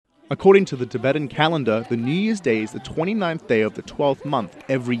According to the Tibetan calendar, the New Year's Day is the 29th day of the 12th month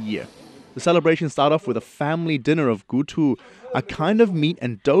every year. The celebrations start off with a family dinner of gutu, a kind of meat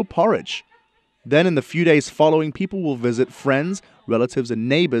and dough porridge. Then in the few days following, people will visit friends, relatives and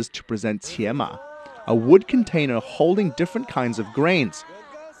neighbors to present tiema, a wood container holding different kinds of grains.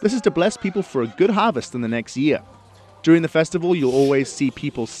 This is to bless people for a good harvest in the next year. During the festival, you'll always see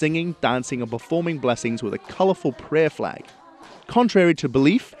people singing, dancing and performing blessings with a colorful prayer flag. Contrary to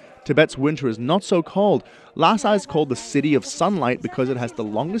belief, Tibet's winter is not so cold. Lhasa is called the City of Sunlight because it has the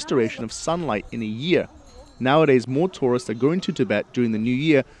longest duration of sunlight in a year. Nowadays, more tourists are going to Tibet during the New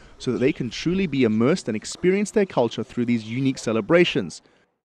Year so that they can truly be immersed and experience their culture through these unique celebrations.